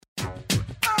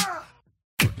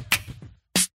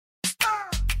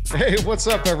Hey, what's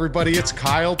up, everybody? It's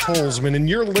Kyle Tolsman, and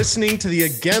you're listening to the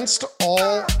Against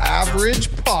All Average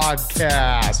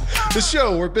podcast, the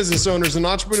show where business owners and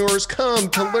entrepreneurs come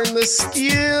to learn the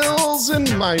skills and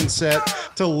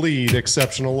mindset to lead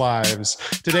exceptional lives.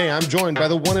 Today, I'm joined by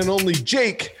the one and only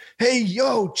Jake. Hey,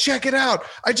 yo, check it out.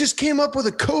 I just came up with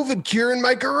a COVID cure in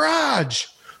my garage.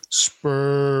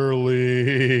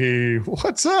 Spurley.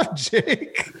 What's up,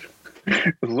 Jake?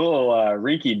 A little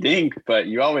rinky dink, but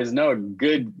you always know a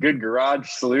good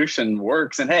garage solution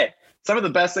works. And hey, some of the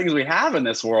best things we have in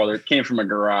this world came from a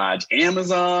garage.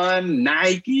 Amazon,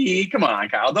 Nike. Come on,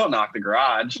 Kyle, don't knock the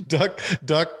garage.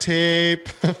 Duct tape.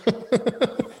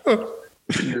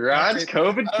 Garage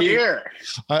COVID cure.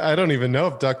 I don't even know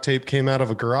if duct tape came out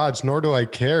of a garage, nor do I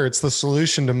care. It's the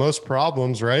solution to most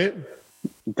problems, right?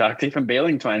 Duct tape and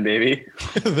baling twine, baby.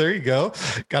 There you go.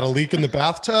 Got a leak in the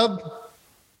bathtub?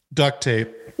 Duct tape.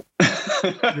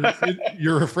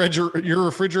 Your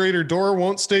refrigerator door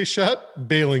won't stay shut?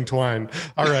 Baling twine.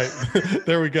 All right.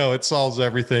 There we go. It solves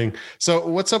everything. So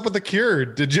what's up with the cure?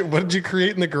 What did you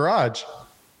create in the garage?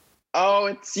 Oh,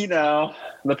 it's, the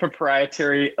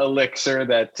proprietary elixir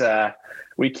that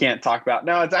we can't talk about.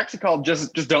 No, it's actually called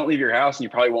just don't leave your house, and you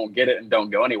probably won't get it, and don't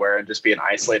go anywhere, and just be an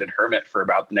isolated hermit for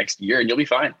about the next year, and you'll be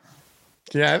fine.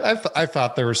 Yeah, I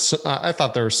thought there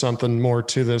was something more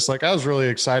to this. Like, I was really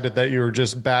excited that you were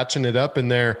just batching it up in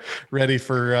there, ready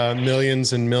for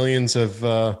millions and millions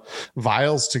of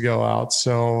vials to go out.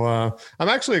 So I'm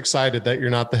actually excited that you're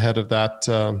not the head of that.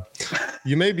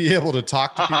 You may be able to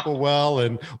talk to people well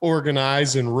and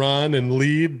organize and run and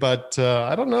lead, but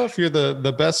I don't know if you're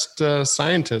the best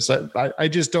scientist. I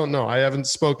just don't know. I haven't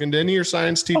spoken to any of your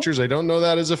science teachers. I don't know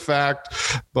that as a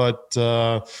fact, but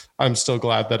I'm still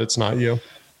glad that it's not you.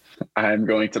 I'm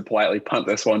going to politely punt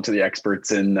this one to the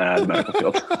experts in the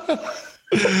medical field.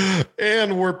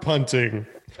 And we're punting.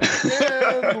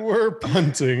 Fourth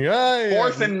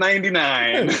and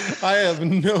 99. I have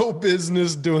no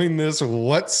business doing this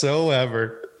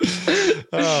whatsoever.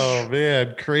 Oh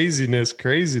man, craziness.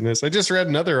 I just read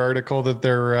another article that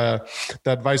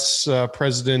that Vice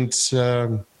President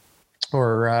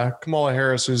Kamala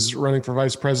Harris, who's running for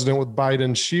vice president with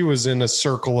Biden, she was in a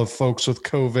circle of folks with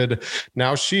COVID.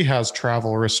 Now she has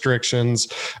travel restrictions.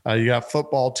 You got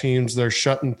football teams, they're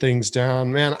shutting things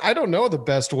down. Man, I don't know the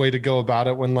best way to go about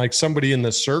it when like somebody in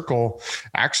the circle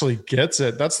actually gets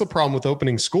it. That's the problem with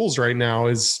opening schools right now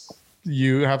is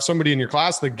you have somebody in your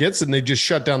class that gets it and they just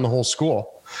shut down the whole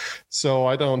school. So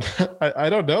I don't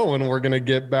know when we're going to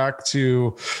get back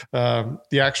to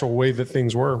the actual way that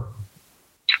things were.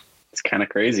 It's kind of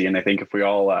crazy. And I think if we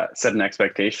all set an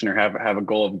expectation or have a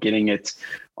goal of getting it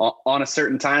on a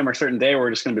certain time or certain day, we're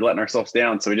just going to be letting ourselves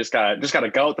down. So we just got to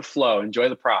go with the flow, enjoy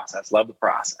the process, love the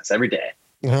process every day.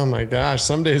 Oh my gosh.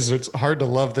 Some days it's hard to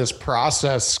love this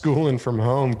process, schooling from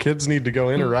home. Kids need to go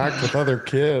interact with other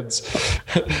kids.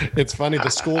 It's funny.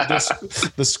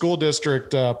 The school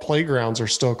district playgrounds are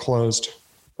still closed.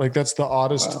 Like that's the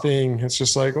oddest thing. It's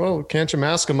just like, well, can't you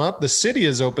mask them up? The city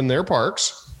has opened their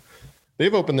parks.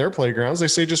 They've opened their playgrounds. They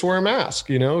say just wear a mask,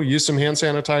 use some hand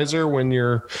sanitizer when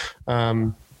you're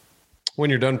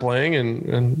done playing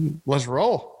and let's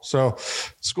roll. So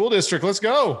school district, let's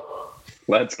go.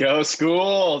 Let's go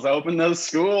schools. Open those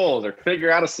schools or figure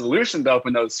out a solution to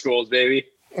open those schools, baby.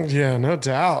 Yeah, no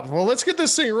doubt. Well, let's get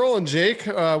this thing rolling, Jake.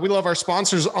 We love our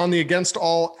sponsors on the Against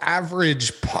All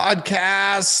Average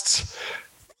podcast.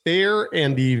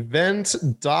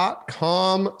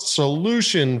 Fairandevent.com,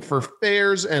 solution for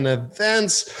fairs and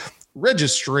events,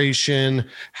 registration,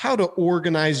 how to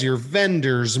organize your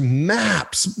vendors,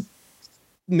 maps.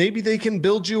 Maybe they can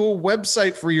build you a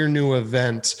website for your new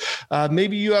event.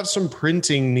 Maybe you have some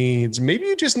printing needs. Maybe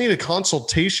you just need a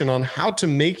consultation on how to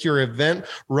make your event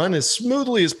run as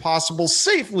smoothly as possible,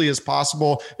 safely as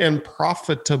possible, and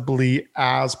profitably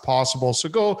as possible. So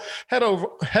go head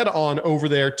on over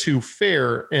there to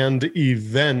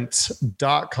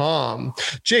fairandevent.com.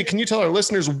 Jake, can you tell our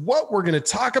listeners what we're going to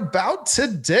talk about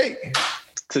today?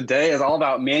 Today is all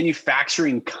about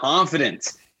manufacturing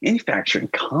confidence. Manufacturing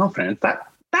confidence.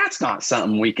 That's not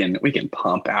something we can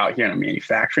pump out here in a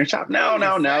manufacturing shop. No.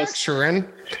 Manufacturing.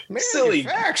 Silly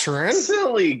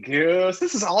goose.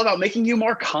 This is all about making you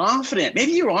more confident.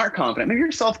 Maybe you aren't confident. Maybe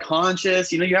you're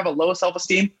self-conscious. You have a low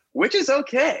self-esteem, which is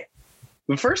okay.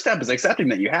 The first step is accepting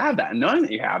that you have that and knowing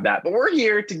that you have that. But we're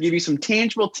here to give you some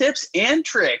tangible tips and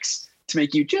tricks to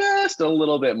make you just a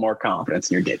little bit more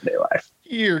confident in your day-to-day life.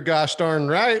 You're gosh darn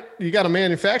right. You got to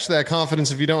manufacture that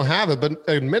confidence if you don't have it. But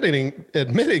admitting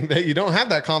that you don't have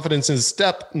that confidence is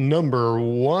step number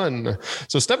one.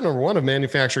 So step number one of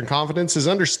manufacturing confidence is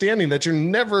understanding that you're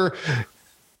never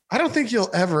I don't think you'll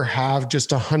ever have just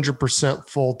 100%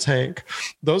 full tank.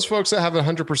 Those folks that have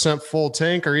 100% full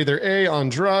tank are either A, on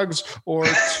drugs, or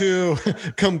two,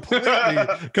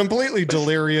 completely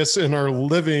delirious and are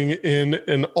living in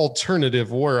an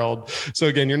alternative world. So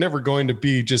again, you're never going to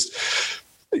be just,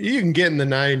 you can get in the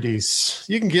 90s.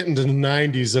 You can get into the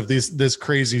 90s of this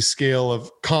crazy scale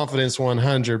of confidence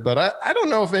 100. But I don't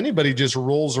know if anybody just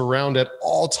rolls around at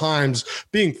all times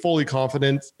being fully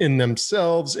confident in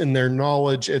themselves, in their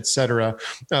knowledge, etc.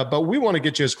 But we want to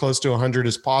get you as close to 100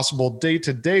 as possible day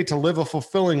to day to live a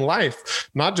fulfilling life,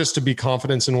 not just to be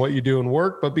confident in what you do in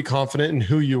work, but be confident in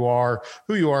who you are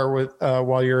with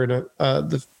while you're in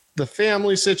the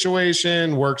family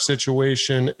situation, work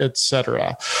situation,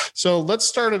 etc. So let's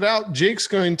start it out. Jake's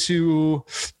going to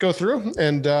go through,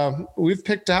 and we've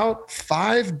picked out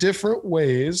 5 different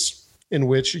ways in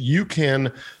which you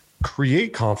can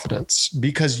create confidence,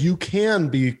 because you can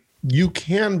be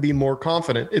more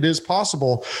confident. It is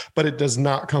possible, but it does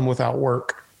not come without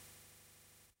work.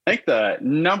 I think the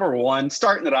number one,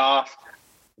 starting it off,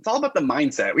 it's all about the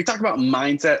mindset. We talk about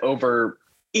mindset over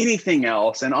anything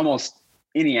else and almost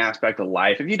any aspect of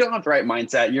life. If you don't have the right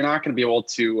mindset, you're not going to be able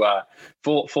to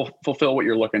fulfill what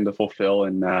you're looking to fulfill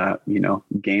and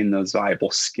gain those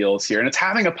valuable skills here. And it's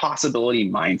having a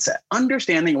possibility mindset,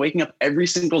 understanding, waking up every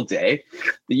single day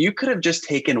that you could have just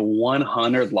taken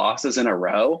 100 losses in a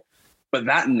row, but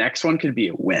that next one could be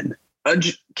a win.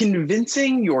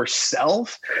 Convincing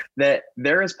yourself that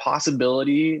there is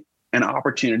possibility and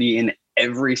opportunity in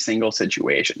every single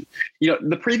situation.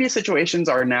 The previous situations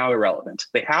are now irrelevant.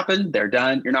 They happened, they're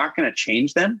done. You're not going to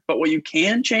change them. But what you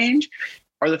can change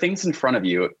are the things in front of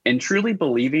you, and truly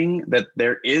believing that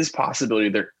there is possibility,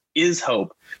 there is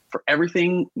hope for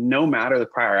everything, no matter the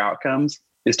prior outcomes,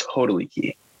 is totally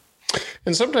key.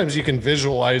 And sometimes you can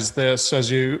visualize this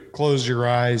as you close your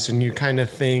eyes and you kind of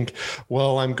think,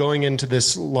 well, I'm going into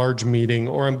this large meeting,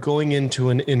 or I'm going into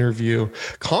an interview.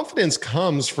 Confidence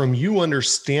comes from you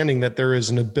understanding that there is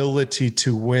an ability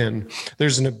to win.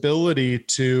 There's an ability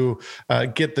to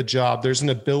get the job. There's an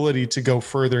ability to go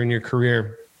further in your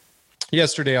career.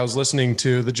 Yesterday, I was listening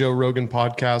to the Joe Rogan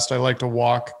podcast. I like to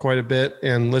walk quite a bit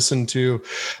and listen to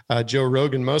Joe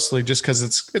Rogan mostly just because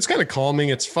it's kind of calming.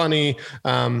 It's funny.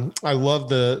 I love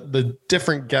the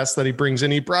different guests that he brings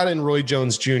in. He brought in Roy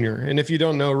Jones Jr. And if you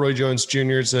don't know, Roy Jones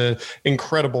Jr. is an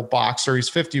incredible boxer. He's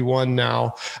 51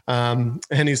 now, and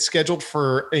he's scheduled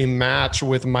for a match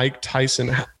with Mike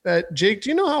Tyson. Jake, do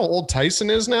you know how old Tyson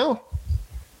is now?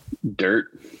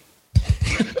 Dirt.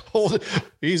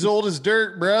 He's old as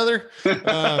dirt, brother.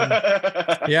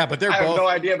 Yeah, but I have no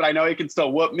idea, but I know he can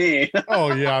still whoop me.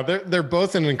 Oh yeah, they're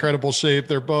both in incredible shape.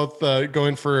 They're both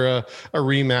going for a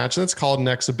rematch. That's called an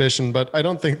exhibition, but I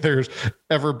don't think there's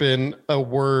ever been a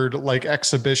word like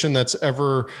exhibition that's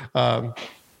ever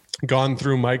gone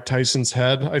through Mike Tyson's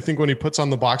head. I think when he puts on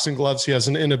the boxing gloves, he has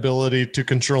an inability to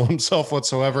control himself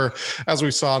whatsoever, as we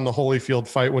saw in the Holyfield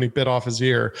fight when he bit off his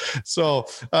ear. So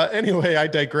anyway, I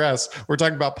digress. We're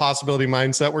talking about possibility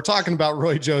mindset. We're talking about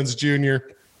Roy Jones Jr.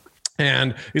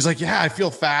 And he's like, yeah, I feel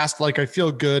fast. Like I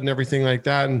feel good and everything like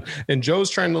that. And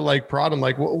Joe's trying to prod him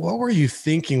like, what were you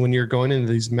thinking when you're going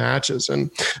into these matches?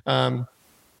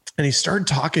 And he started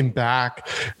talking back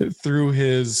through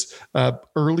his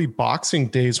early boxing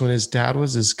days when his dad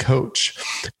was his coach.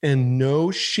 And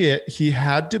no shit, he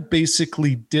had to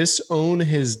basically disown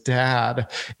his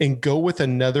dad and go with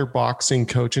another boxing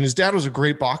coach. And his dad was a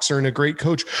great boxer and a great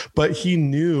coach, but he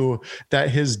knew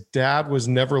that his dad was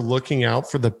never looking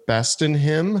out for the best in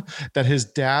him, that his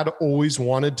dad always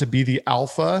wanted to be the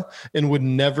alpha and would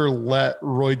never let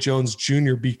Roy Jones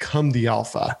Jr. become the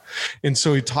alpha. And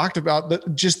so he talked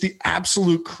about just the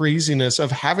absolute craziness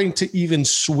of having to even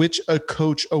switch a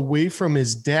coach away from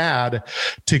his dad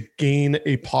to gain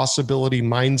a possibility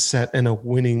mindset and a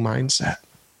winning mindset.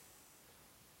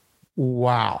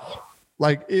 Wow.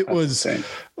 Like it was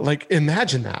like,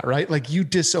 imagine that, right? Like you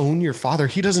disown your father.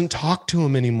 He doesn't talk to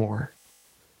him anymore.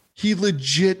 He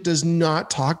legit does not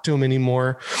talk to him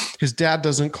anymore. His dad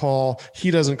doesn't call.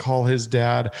 He doesn't call his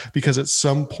dad because at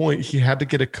some point he had to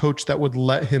get a coach that would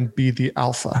let him be the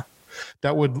alpha,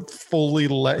 that would fully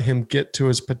let him get to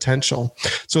his potential.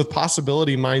 So with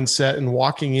possibility mindset and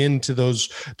walking into those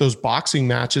boxing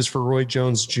matches for Roy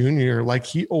Jones Jr., like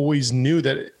he always knew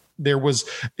that there was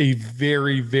a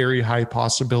very, very high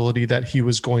possibility that he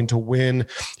was going to win.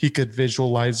 He could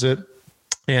visualize it.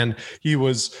 And he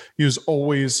was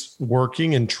always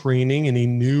working and training, and he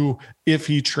knew if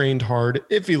he trained hard,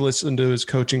 if he listened to his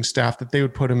coaching staff, that they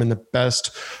would put him in the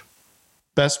best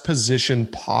position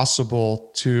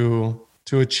possible to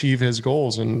to achieve his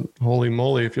goals. And holy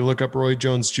moly, if you look up Roy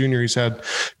Jones Jr., he's had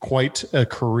quite a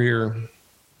career.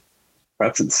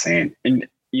 That's insane. And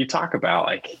you talk about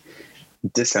like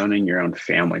disowning your own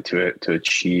family to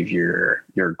achieve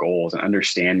your goals, and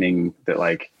understanding that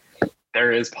like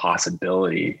there is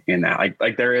possibility in that,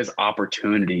 like there is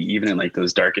opportunity even in like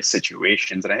those darkest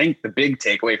situations. And I think the big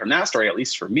takeaway from that story, at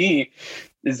least for me,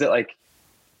 is that like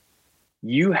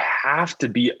you have to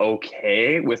be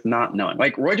okay with not knowing.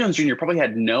 Like Roy Jones Jr. probably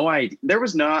had no idea. There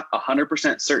was not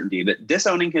 100% certainty that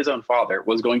disowning his own father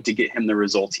was going to get him the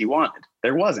results he wanted.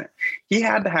 There wasn't. He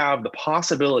had to have the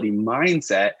possibility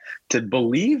mindset to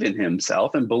believe in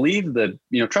himself and believe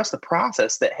trust the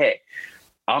process that, hey,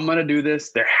 I'm going to do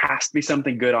this. There has to be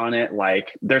something good on it.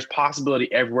 Like there's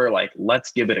possibility everywhere. Like,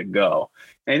 let's give it a go.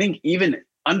 And I think even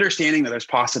understanding that there's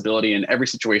possibility in every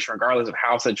situation, regardless of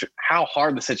how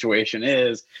hard the situation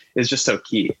is just so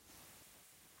key.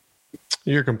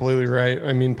 You're completely right.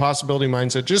 I mean, possibility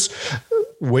mindset, just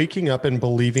waking up and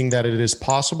believing that it is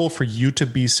possible for you to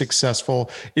be successful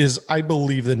is, I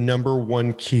believe, the number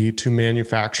one key to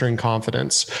manufacturing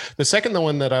confidence. The second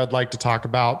one that I'd like to talk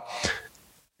about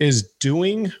is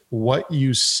doing what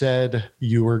you said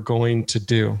you were going to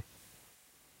do.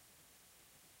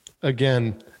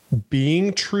 Again,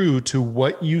 being true to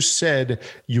what you said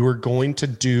you were going to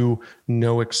do,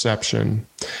 no exception.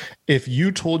 If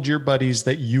you told your buddies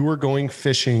that you were going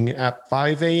fishing at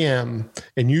 5 a.m.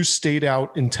 and you stayed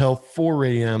out until 4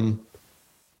 a.m.,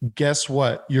 guess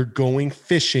what? You're going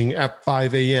fishing at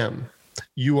 5 a.m.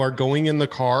 You are going in the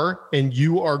car and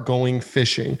you are going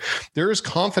fishing. There is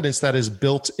confidence that is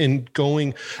built in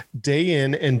going day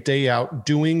in and day out,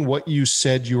 doing what you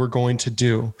said you were going to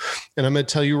do. And I'm going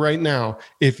to tell you right now,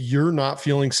 if you're not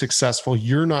feeling successful,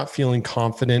 you're not feeling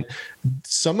confident,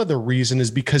 some of the reason is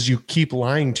because you keep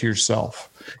lying to yourself.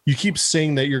 You keep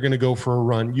saying that you're going to go for a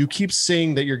run. You keep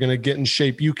saying that you're going to get in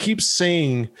shape. You keep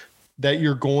saying that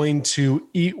you're going to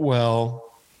eat well,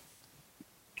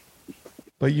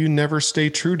 but you never stay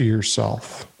true to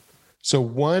yourself. So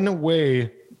one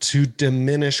way to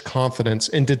diminish confidence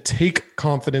and to take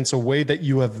confidence away that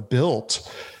you have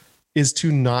built is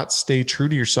to not stay true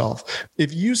to yourself.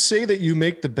 If you say that you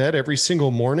make the bed every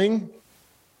single morning,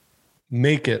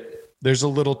 make it. There's a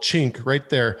little chink right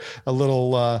there, a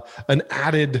little an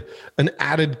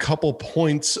added couple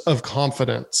points of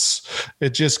confidence.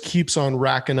 It just keeps on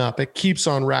racking up. It keeps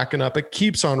on racking up. It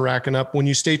keeps on racking up when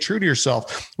you stay true to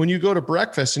yourself. When you go to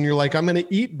breakfast and you're like, I'm going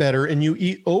to eat better, and you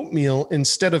eat oatmeal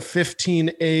instead of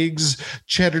 15 eggs,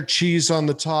 cheddar cheese on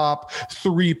the top,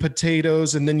 3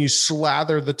 potatoes, and then you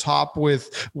slather the top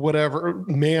with whatever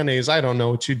mayonnaise. I don't know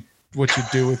what you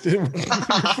do with it.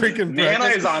 Freaking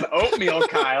mayonnaise on oatmeal,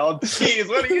 Kyle. Jeez,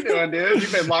 what are you doing, dude?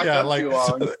 You've been locked up too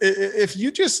long. If you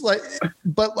just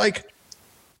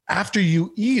after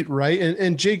you eat, right?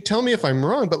 And Jake, tell me if I'm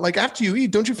wrong, but like after you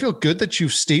eat, don't you feel good that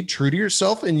you've stayed true to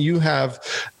yourself and you have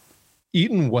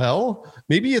eaten well?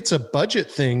 Maybe it's a budget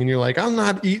thing and you're like, I'm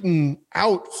not eating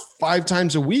out 5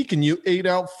 times a week, and you ate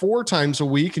out 4 times a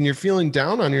week and you're feeling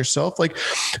down on yourself. Like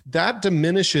that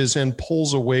diminishes and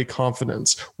pulls away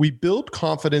confidence. We build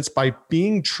confidence by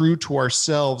being true to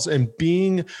ourselves and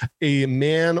being a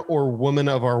man or woman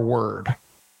of our word.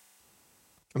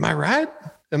 Am I right?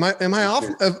 Am I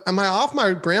off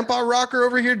my grandpa rocker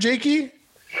over here, Jakey?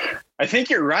 I think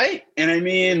you're right. And I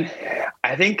mean,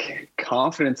 I think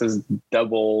confidence is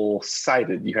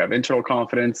double-sided. You have internal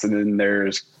confidence, and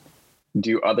then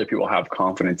do other people have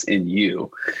confidence in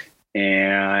you?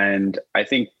 And I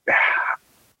think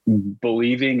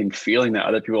believing and feeling that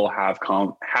other people have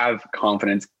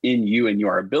confidence in you and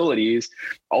your abilities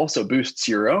also boosts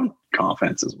your own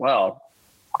confidence as well.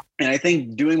 And I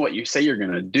think doing what you say you're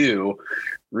going to do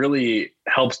really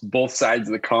helps both sides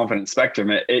of the confidence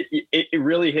spectrum. It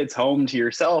really hits home to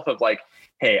yourself of like,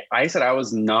 hey, I said I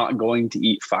was not going to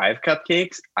eat 5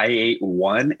 cupcakes. I ate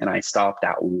 1 and I stopped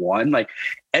at 1. Like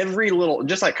every little,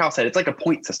 just like Kyle said, it's like a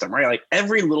point system, right? Like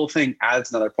every little thing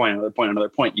adds another point, another point, another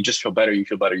point. You just feel better. You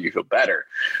feel better. You feel better.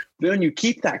 But when you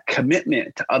keep that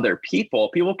commitment to other people,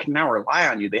 people can now rely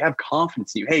on you. They have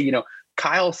confidence in you. Hey,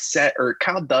 Kyle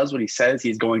does what he says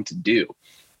he's going to do.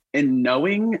 And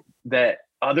knowing that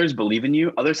others believe in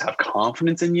you, others have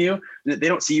confidence in you, that they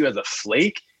don't see you as a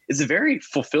flake, is a very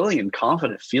fulfilling and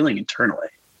confident feeling internally.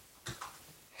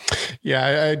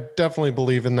 Yeah, I definitely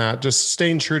believe in that. Just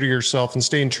staying true to yourself and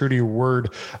staying true to your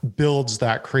word builds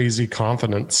that crazy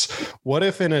confidence. What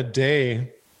if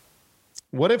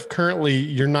currently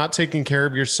you're not taking care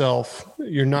of yourself,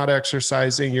 you're not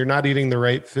exercising, you're not eating the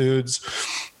right foods?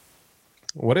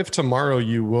 What if tomorrow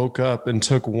you woke up and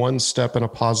took one step in a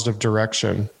positive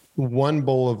direction? one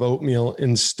bowl of oatmeal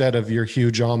instead of your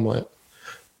huge omelet?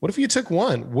 What if you took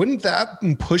one? Wouldn't that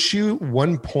push you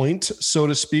 1 point, so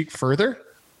to speak, further?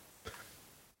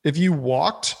 If you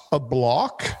walked a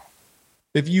block,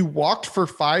 if you walked for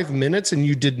 5 minutes and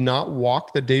you did not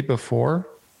walk the day before,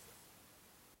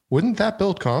 wouldn't that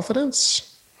build confidence?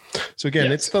 So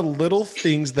again, It's the little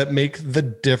things that make the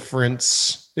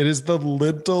difference. It is the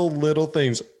little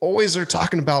things. Always are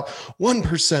talking about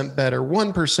 1% better,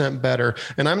 1% better.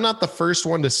 And I'm not the first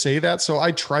one to say that. So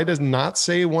I try to not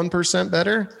say 1%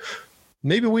 better.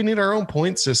 Maybe we need our own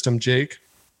point system, Jake.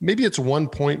 Maybe it's 1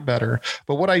 point better.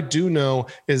 But what I do know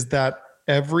is that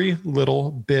every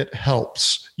little bit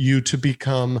helps you to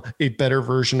become a better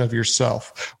version of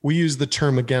yourself. We use the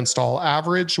term against all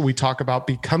average. We talk about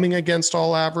becoming against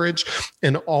all average.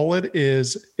 And all it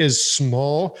is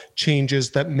small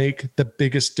changes that make the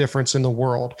biggest difference in the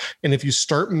world. And if you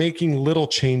start making little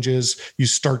changes, you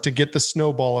start to get the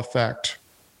snowball effect.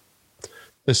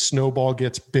 The snowball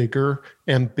gets bigger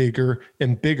and bigger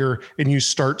and bigger, and you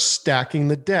start stacking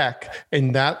the deck.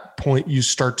 And that point, you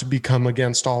start to become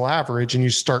against all average, and you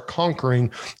start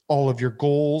conquering all of your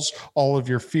goals, all of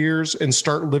your fears, and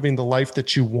start living the life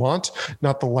that you want,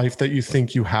 not the life that you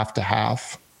think you have to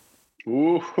have.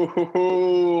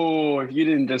 Ooh, if you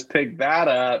didn't just pick that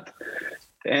up,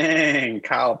 dang,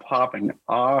 Kyle popping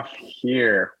off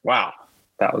here. Wow,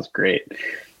 that was great.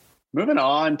 Moving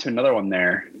on to another one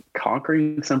there,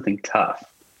 conquering something tough.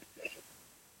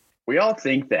 We all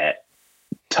think that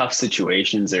tough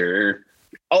situations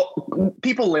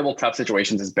people label tough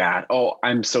situations as bad. Oh,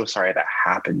 I'm so sorry that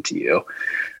happened to you.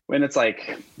 When it's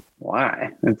like,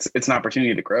 why? It's an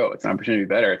opportunity to grow. It's an opportunity to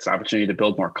be better. It's an opportunity to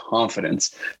build more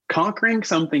confidence. Conquering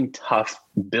something tough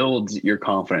builds your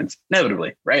confidence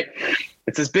inevitably, right?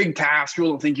 It's this big task.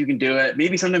 People don't think you can do it.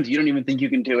 Maybe sometimes you don't even think you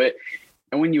can do it.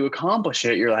 And when you accomplish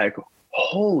it, you're like,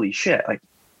 holy shit, like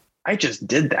I just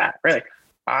did that, right? Like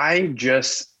I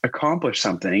just accomplished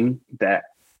something that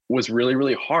was really,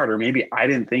 really hard, or maybe I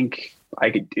didn't think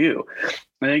I could do.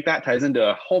 And I think that ties into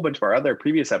a whole bunch of our other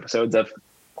previous episodes of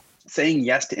saying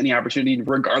yes to any opportunity,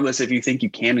 regardless if you think you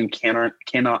can and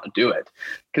cannot do it,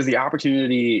 because the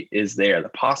opportunity is there. The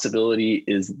possibility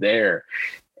is there.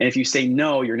 And if you say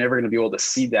no, you're never going to be able to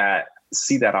see that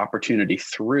opportunity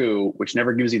through, which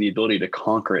never gives you the ability to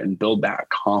conquer it and build that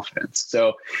confidence.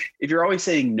 So if you're always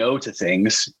saying no to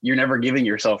things, you're never giving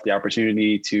yourself the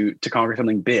opportunity to conquer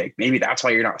something big. Maybe that's why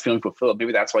you're not feeling fulfilled.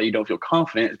 Maybe that's why you don't feel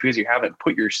confident. It's because you haven't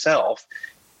put yourself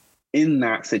in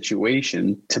that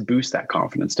situation to boost that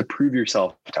confidence, to prove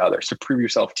yourself to others, to prove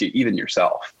yourself to even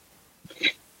yourself.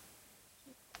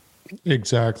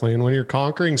 Exactly. And when you're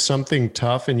conquering something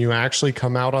tough and you actually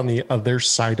come out on the other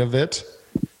side of it,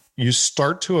 you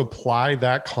start to apply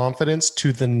that confidence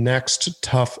to the next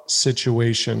tough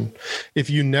situation. If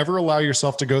you never allow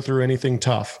yourself to go through anything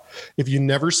tough, if you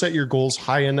never set your goals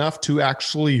high enough to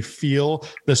actually feel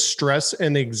the stress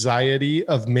and anxiety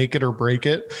of make it or break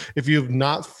it, if you've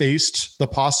not faced the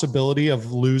possibility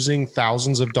of losing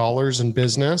thousands of dollars in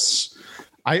business,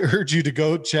 I urge you to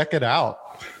go check it out.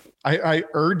 I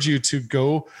urge you to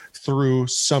go through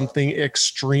something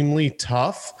extremely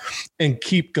tough and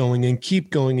keep going and keep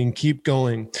going and keep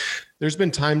going. There's been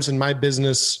times in my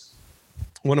business,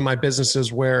 one of my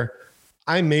businesses, where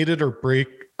I made it or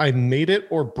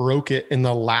broke it in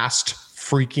the last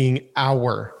freaking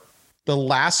hour. The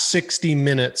last 60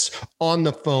 minutes on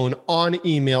the phone, on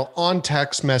email, on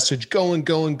text message, going,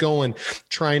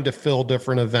 trying to fill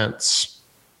different events.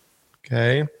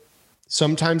 Okay.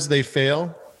 Sometimes they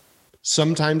fail.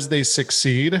 Sometimes they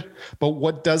succeed, but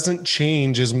what doesn't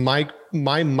change is my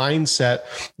mindset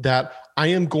that I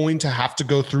am going to have to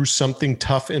go through something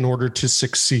tough in order to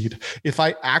succeed. If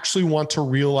I actually want to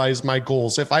realize my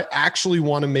goals, if I actually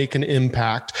want to make an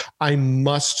impact, I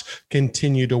must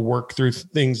continue to work through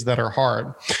things that are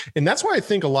hard. And that's why I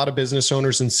think a lot of business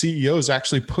owners and CEOs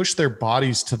actually push their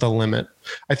bodies to the limit.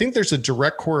 I think there's a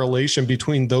direct correlation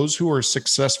between those who are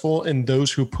successful and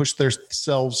those who push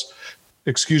themselves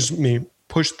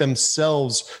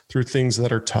through things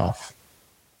that are tough.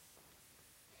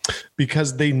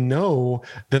 Because they know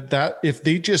that if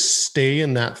they just stay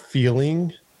in that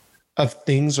feeling of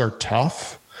things are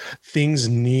tough, things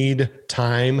need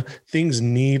time, things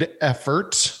need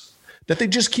effort, that they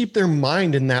just keep their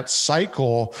mind in that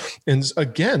cycle and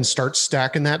again, start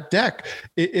stacking that deck.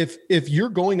 If you're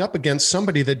going up against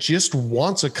somebody that just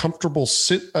wants a comfortable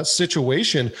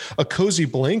situation, a cozy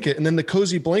blanket, and then the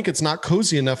cozy blanket's not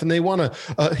cozy enough and they want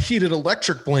a heated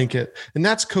electric blanket and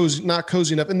that's cozy, not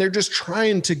cozy enough. And they're just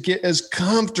trying to get as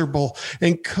comfortable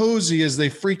and cozy as they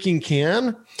freaking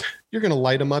can. you're going to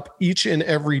light them up each and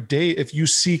every day if you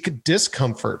seek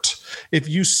discomfort, if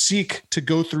you seek to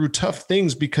go through tough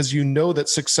things, because you know that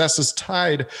success is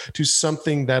tied to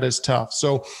something that is tough.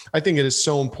 So I think it is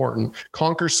so important.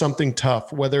 Conquer something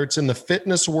tough, whether it's in the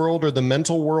fitness world or the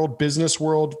mental world, business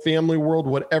world, family world,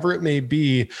 whatever it may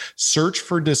be. Search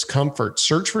for discomfort,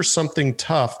 search for something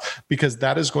tough, because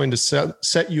that is going to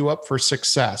set you up for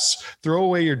success. Throw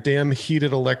away your damn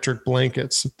heated electric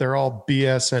blankets. They're all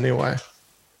BS anyway.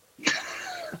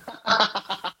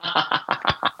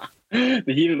 The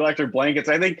heated electric blankets.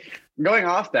 I think going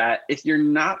off that, if you're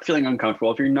not feeling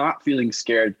uncomfortable, if you're not feeling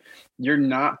scared, you're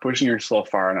not pushing yourself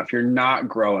far enough. You're not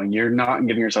growing. You're not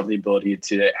giving yourself the ability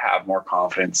to have more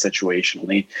confidence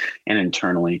situationally and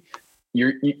internally.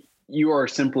 You are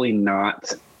simply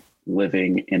not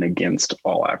living in against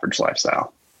all average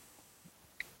lifestyle.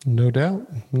 No doubt.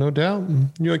 No doubt.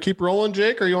 You want to keep rolling,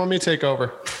 Jake, or you want me to take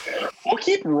over? We'll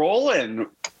keep rolling.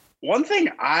 One thing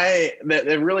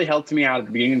that really helped me out at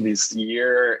the beginning of this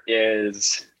year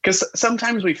is because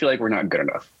sometimes we feel like we're not good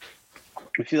enough.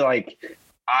 We feel like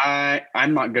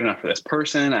I'm not good enough for this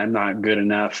person. I'm not good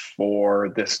enough for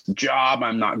this job.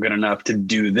 I'm not good enough to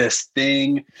do this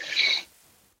thing.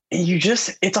 And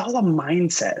it's all a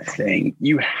mindset thing.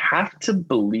 You have to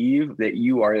believe that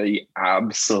you are the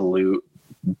absolute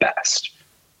best.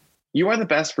 You are the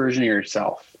best version of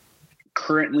yourself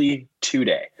currently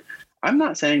today. I'm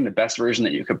not saying the best version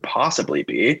that you could possibly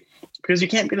be, because you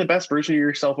can't be the best version of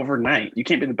yourself overnight. You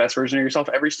can't be the best version of yourself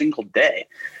every single day.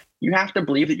 You have to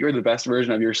believe that you're the best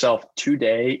version of yourself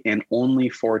today and only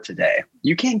for today.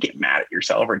 You can't get mad at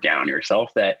yourself or down on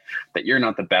yourself that you're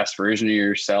not the best version of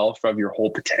yourself, of your whole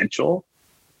potential,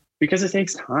 because it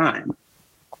takes time.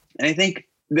 And I think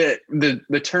that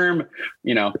the term,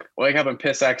 wake up and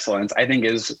piss excellence, I think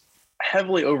is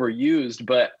heavily overused,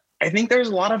 but I think there's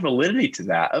a lot of validity to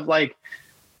that, of like,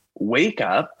 wake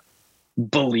up,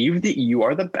 believe that you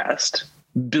are the best,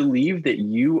 believe that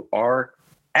you are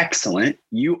excellent,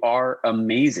 you are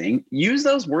amazing. Use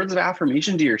those words of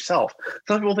affirmation to yourself.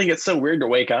 Some people think it's so weird to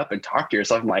wake up and talk to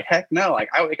yourself. I'm like, heck no. Like,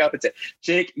 I wake up and say,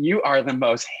 Jake, you are the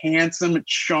most handsome,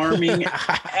 charming,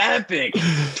 epic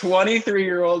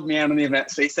 23-year-old man on the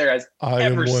event space there has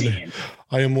ever seen.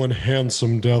 I am one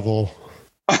handsome devil.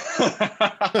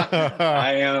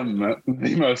 I am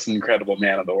the most incredible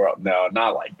man in the world. No,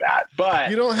 not like that. But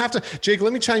you don't have to, Jake,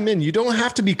 let me chime in. You don't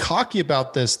have to be cocky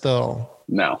about this, though.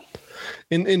 No.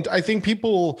 And I think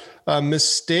people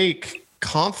mistake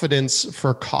confidence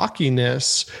for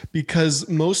cockiness, because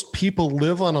most people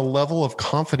live on a level of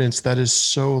confidence that is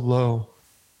so low.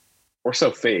 Or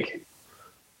so fake.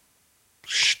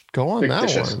 Go on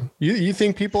fictitious. That one. You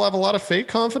think people have a lot of fake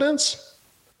confidence?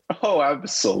 Oh,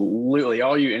 absolutely.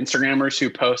 All you Instagrammers who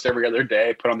post every other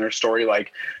day, put on their story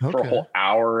for a whole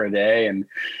hour a day. And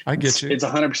I get you. It's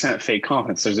 100% fake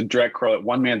confidence. There's a direct correlate.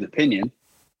 One man's opinion,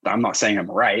 I'm not saying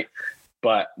I'm right,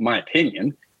 but my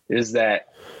opinion is that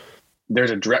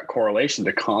there's a direct correlation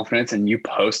to confidence and you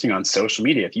posting on social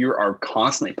media. If you are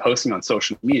constantly posting on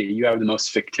social media, you have the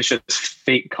most fictitious,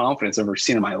 fake confidence I've ever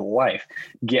seen in my life.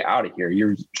 Get out of here.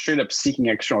 You're straight up seeking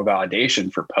external validation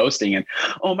for posting. And,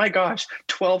 oh my gosh,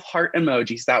 12 heart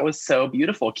emojis. That was so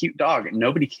beautiful. Cute dog.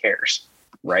 Nobody cares,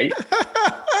 right?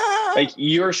 Like,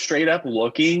 you're straight up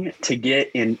looking to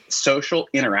get in social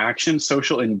interaction,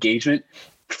 social engagement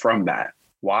from that.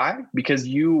 Why? Because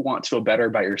you want to feel better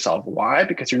about yourself. Why?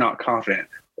 Because you're not confident.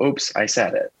 Oops, I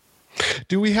said it.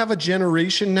 Do we have a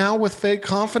generation now with fake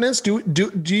confidence? Do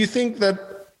you think that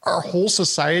our whole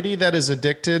society that is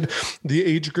addicted, the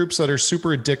age groups that are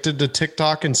super addicted to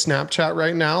TikTok and Snapchat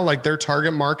right now, like their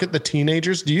target market, the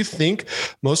teenagers, do you think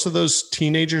most of those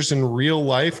teenagers in real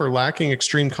life are lacking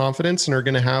extreme confidence and are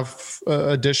going to have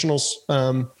additional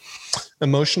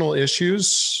emotional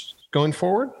issues going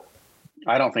forward?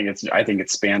 I think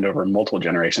it's spanned over multiple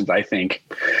generations. I think,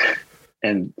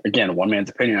 and again, one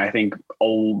man's opinion, I think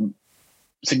a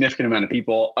significant amount of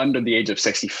people under the age of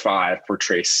 65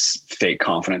 portray fake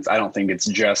confidence. I don't think it's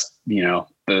just,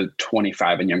 the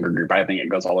 25 and younger group. I think it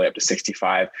goes all the way up to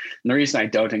 65. And the reason I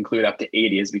don't include up to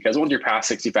 80 is because once you're past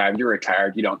 65, you're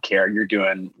retired. You don't care. You're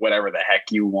doing whatever the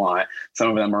heck you want. Some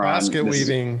of them are basket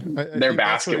weaving. They're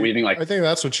basket weaving. I think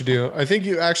that's what you do. I think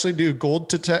you actually do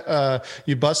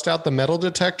you bust out the metal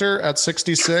detector at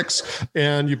 66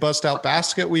 and you bust out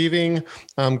basket weaving,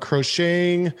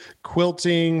 crocheting,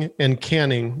 quilting, and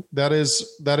canning. That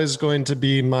is going to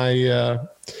be my,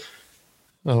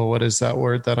 what is that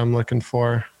word that I'm looking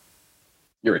for?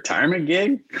 Your retirement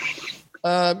gig?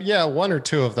 Yeah, one or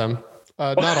two of them.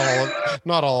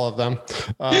 Not all of them.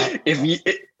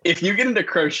 if you get into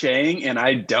crocheting and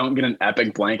I don't get an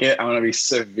epic blanket, I'm going to be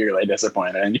severely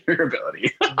disappointed in your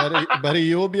ability. buddy,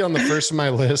 you will be on the first of my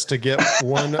list to get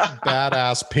one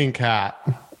badass pink hat.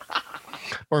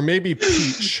 Or maybe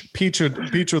peach. Peach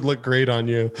would look great on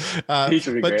you. Peach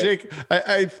would be but great. Jake,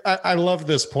 I love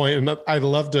this point, and I'd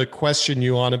love to question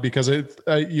you on it because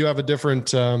you have a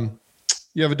different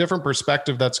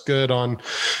perspective that's good on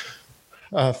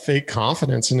fake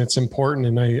confidence, and it's important.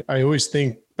 And I always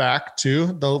think back to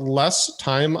the less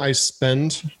time I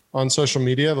spend on social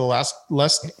media, the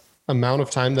less amount of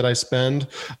time that I spend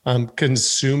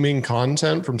consuming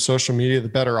content from social media, the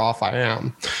better off I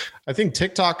am. I think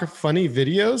TikTok funny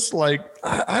videos, like,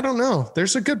 I don't know,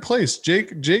 there's a good place.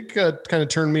 Jake kind of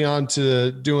turned me on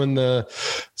to doing the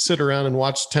sit around and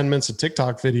watch 10 minutes of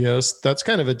TikTok videos. That's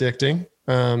kind of addicting.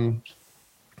 I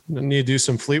need to do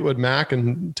some Fleetwood Mac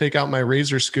and take out my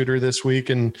Razor scooter this week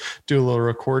and do a little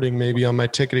recording maybe on my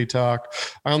Tickety Talk.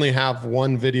 I only have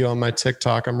one video on my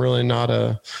TikTok. I'm really not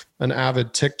an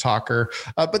avid TikToker,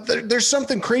 but there's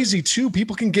something crazy too.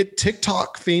 People can get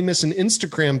TikTok famous and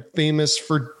Instagram famous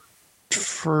for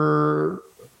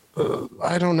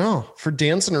I don't know, for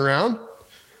dancing around,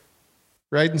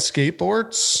 riding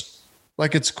skateboards.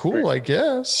 Like, it's cool, I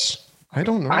guess. I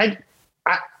don't know.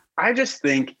 I just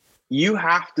think you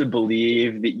have to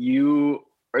believe that you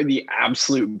are the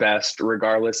absolute best,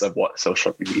 regardless of what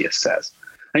social media says.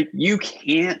 Like, you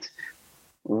can't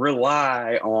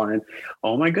rely on,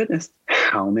 oh my goodness,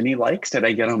 how many likes did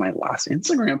I get on my last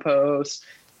Instagram post?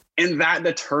 And that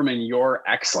determine your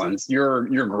excellence, your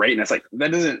greatness. Like,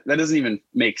 that doesn't even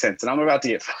make sense. And I'm about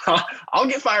to I'll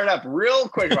get fired up real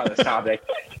quick about this topic,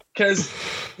 because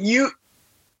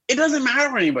it doesn't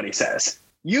matter what anybody says.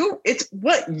 It's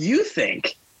what you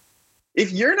think.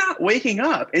 If you're not waking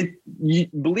up and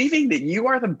believing that you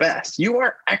are the best, you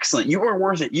are excellent, you are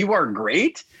worth it, you are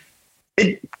great,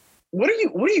 what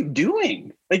are you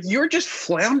doing? Like, you're just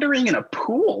floundering in a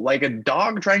pool like a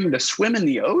dog trying to swim in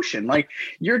the ocean. Like,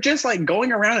 you're just like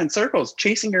going around in circles,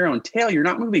 chasing your own tail. You're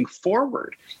not moving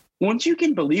forward. Once you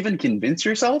can believe and convince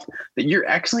yourself that you're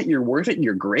excellent, you're worth it, and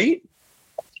you're great,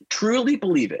 truly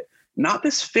believe it. Not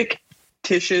this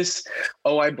fictitious,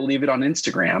 oh, I believe it on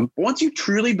Instagram. But once you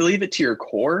truly believe it to your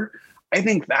core, I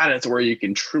think that is where you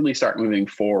can truly start moving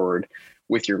forward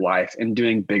with your life and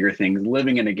doing bigger things,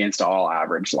 living an against all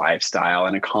average lifestyle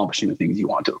and accomplishing the things you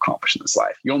want to accomplish in this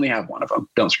life. You only have one of them.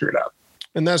 Don't screw it up.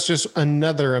 And that's just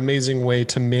another amazing way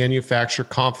to manufacture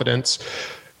confidence.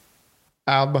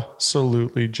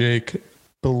 Absolutely, Jake.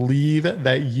 Believe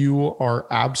that you are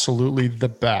absolutely the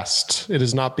best. It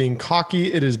is not being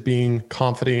cocky. It is being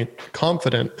confident.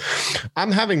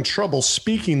 I'm having trouble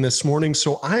speaking this morning,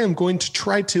 so I am going to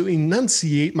try to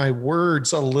enunciate my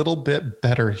words a little bit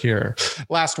better here.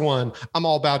 Last one. I'm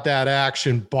all about that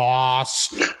action,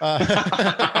 boss. Get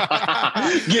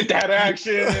that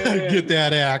action. Get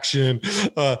that action.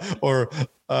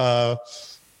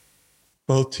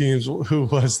 Both teams, who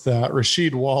was that?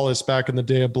 Rasheed Wallace back in the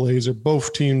day of Blazer.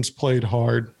 Both teams played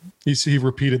hard. He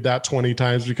repeated that 20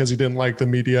 times because he didn't like the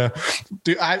media.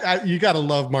 Dude, you got to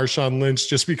love Marshawn Lynch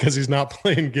just because he's not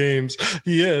playing games.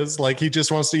 He is. Like, he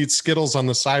just wants to eat Skittles on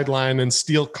the sideline and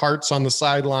steal carts on the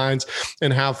sidelines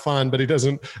and have fun, but he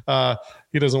doesn't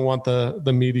want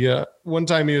the media. One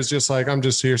time he was just like, I'm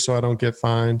just here so I don't get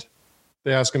fined.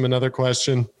 They asked him another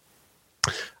question.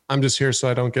 I'm just here so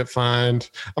I don't get fined.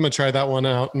 I'm going to try that one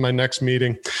out in my next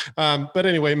meeting. But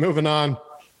anyway, moving on.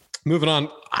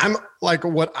 I'm like,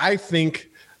 what I think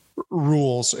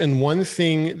rules. And one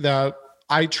thing that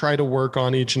I try to work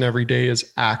on each and every day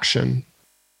is action.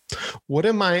 What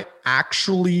am I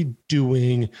actually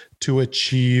doing to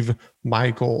achieve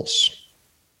my goals?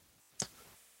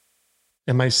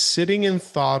 Am I sitting in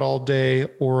thought all day,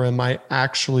 or am I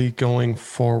actually going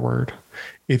forward?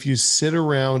 If you sit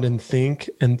around and think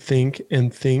and think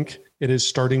and think, it is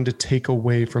starting to take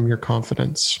away from your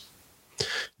confidence.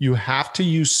 You have to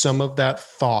use some of that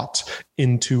thought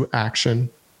into action.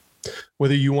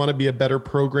 Whether you want to be a better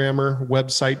programmer,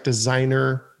 website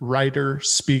designer, writer,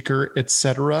 speaker,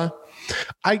 etc.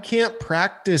 I can't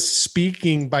practice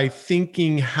speaking by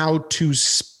thinking how to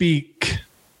speak.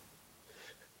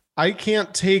 I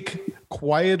can't take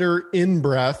quieter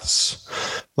in-breaths,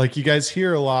 like you guys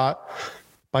hear a lot,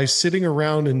 by sitting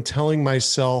around and telling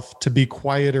myself to be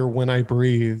quieter when I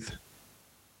breathe.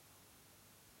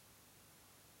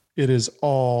 It is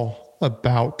all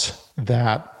about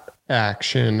that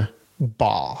action,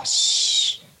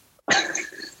 boss. I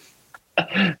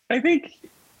think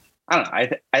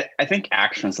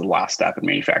action is the last step in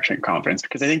manufacturing confidence,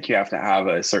 because I think you have to have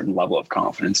a certain level of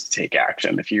confidence to take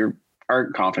action. If you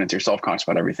aren't confident, you're self-conscious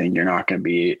about everything, you're not going to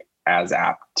be as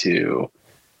apt to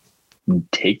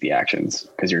take the actions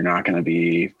because you're not going to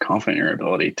be confident in your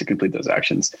ability to complete those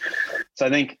actions. So I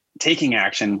think taking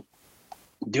action,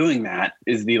 doing that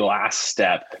is the last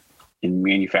step in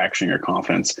manufacturing your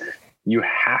confidence. You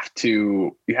have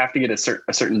to get a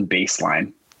certain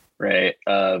baseline, right?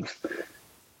 Of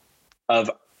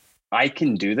I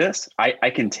can do this. I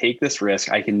can take this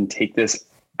risk. I can take this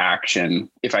action.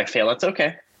 If I fail, that's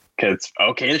okay. Because it's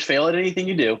okay to fail at anything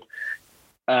you do.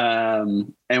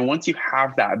 And once you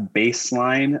have that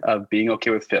baseline of being okay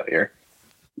with failure,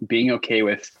 being okay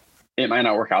with it might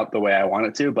not work out the way I want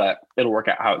it to, but it'll work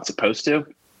out how it's supposed to,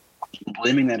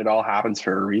 believing that it all happens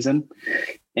for a reason.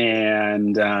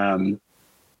 And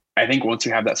I think once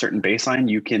you have that certain baseline,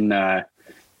 you can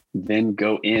then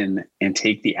go in and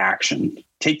take the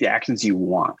actions you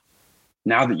want.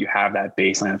 Now that you have that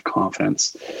baseline of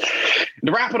confidence. And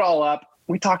to wrap it all up,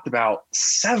 we talked about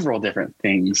several different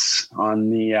things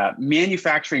on the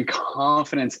manufacturing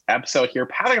confidence episode here.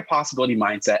 Having a possibility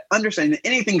mindset, understanding that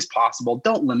anything's possible.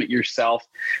 Don't limit yourself.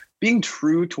 Being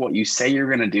true to what you say you're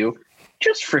going to do.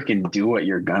 Just freaking do what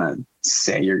you're going to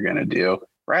say you're going to do,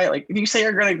 right? Like if you say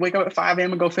you're going to wake up at 5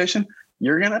 a.m. and go fishing,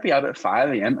 you're going to be up at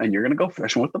 5 a.m. and you're going to go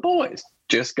fishing with the boys.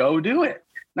 Just go do it.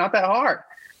 Not that hard.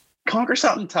 Conquer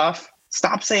something tough.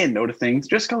 Stop saying no to things.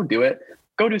 Just go do it.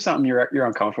 Go do something you're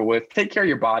uncomfortable with. Take care of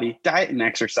your body, diet and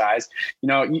exercise. You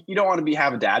know, you don't want to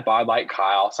have a dad bod like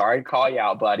Kyle. Sorry to call you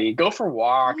out, buddy. Go for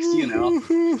walks, eat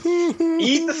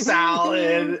the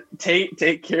salad,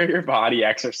 take care of your body,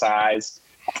 exercise.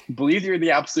 Believe you're the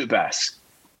absolute best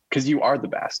because you are the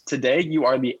best. Today, you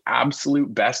are the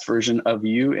absolute best version of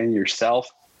you and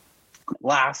yourself.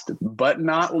 Last but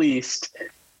not least,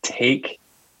 take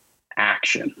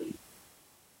action.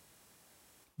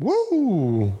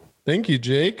 Woo! Thank you,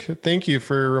 Jake. Thank you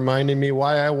for reminding me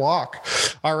why I walk.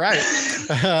 All right.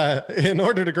 In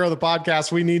order to grow the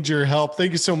podcast, we need your help.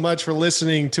 Thank you so much for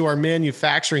listening to our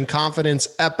manufacturing confidence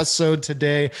episode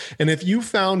today. And if you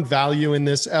found value in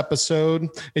this episode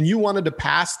and you wanted to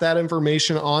pass that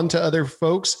information on to other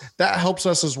folks, that helps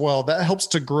us as well. That helps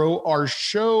to grow our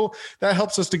show. That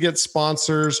helps us to get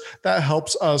sponsors. That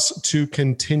helps us to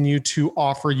continue to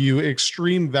offer you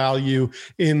extreme value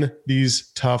in these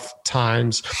tough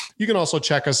times. You can also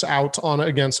check us out on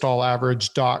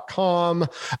againstallaverages.com,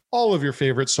 all of your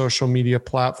favorite social media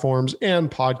platforms and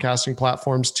podcasting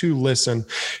platforms to listen.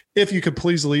 If you could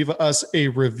please leave us a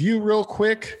review real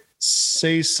quick,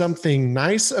 say something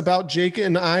nice about Jake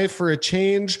and I for a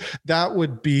change, that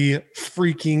would be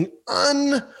freaking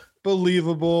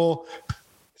unbelievable.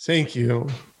 Thank you.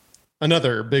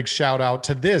 Another big shout out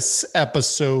to this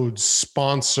episode's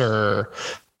sponsor,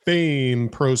 Fame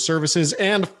Pro Services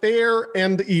and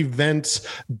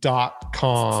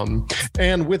fairandevents.com.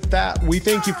 And with that, we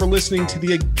thank you for listening to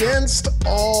the Against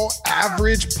All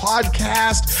Average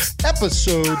podcast,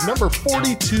 episode number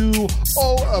 42,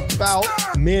 all about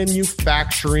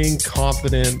manufacturing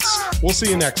confidence. We'll see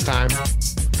you next time.